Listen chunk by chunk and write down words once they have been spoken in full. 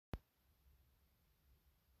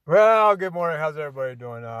Well, good morning. How's everybody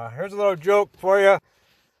doing? Here's a little joke for you.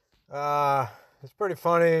 It's pretty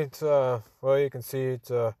funny. It's well, you can see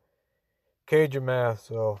it's Cajun math.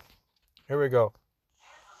 So here we go.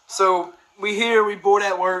 So we bored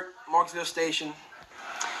at work, Marksville Station.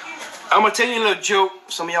 I'm gonna tell you a little joke.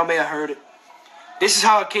 Some of y'all may have heard it. This is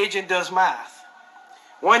how a Cajun does math.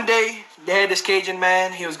 One day they had this Cajun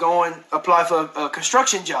man. He was going to apply for a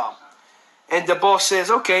construction job, and the boss says,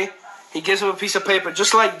 "Okay." He gives him a piece of paper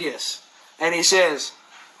just like this, and he says,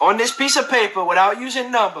 "On this piece of paper, without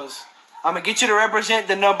using numbers, I'm gonna get you to represent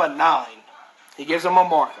the number 9." He gives him a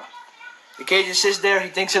marker. The Cajun sits there. He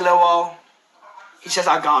thinks a little while. He says,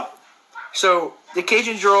 "I got it." So the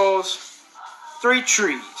Cajun draws 3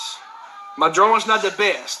 trees. My drawing's not the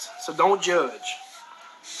best, so don't judge.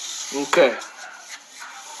 Okay.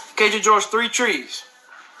 Cajun draws 3 trees.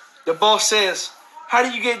 The boss says, "How do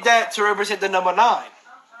you get that to represent the number 9?"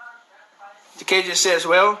 The Cajun says,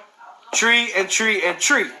 "Well, tree and tree and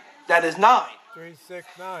tree. That is 9."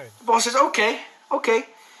 369. The boss says, okay.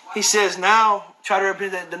 He says, "Now try to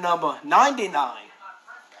represent the number 99."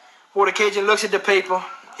 Well, the Cajun looks at the paper.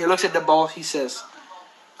 He looks at the boss. He says,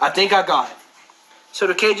 "I think I got it." So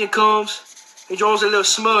the Cajun comes. He draws a little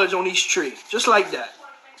smudge on each tree, just like that.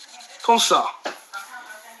 Comme ça.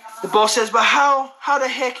 The boss says, "But how the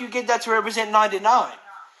heck you get that to represent 99?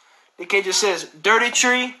 The Cajun says, "Dirty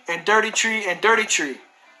tree and dirty tree and dirty tree.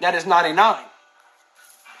 That is 99.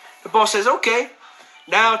 The boss says, "Okay,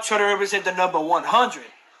 now try to represent the number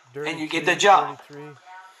 100. And you get the job." 33.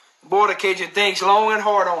 Boy, the Cajun thinks long and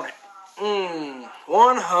hard on it.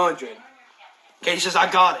 100. Cajun says, "I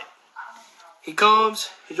got it." He comes,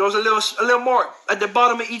 he draws a little mark at the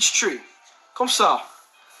bottom of each tree. Comme ça.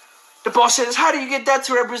 The boss says, "How do you get that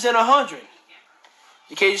to represent 100?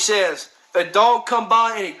 The Cajun says, "A dog come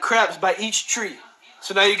by and it craps by each tree.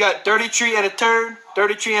 So now you got 30 tree and a turd,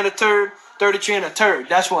 30 tree and a turd, 30 tree and a turd.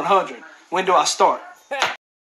 That's 100. When do I start?"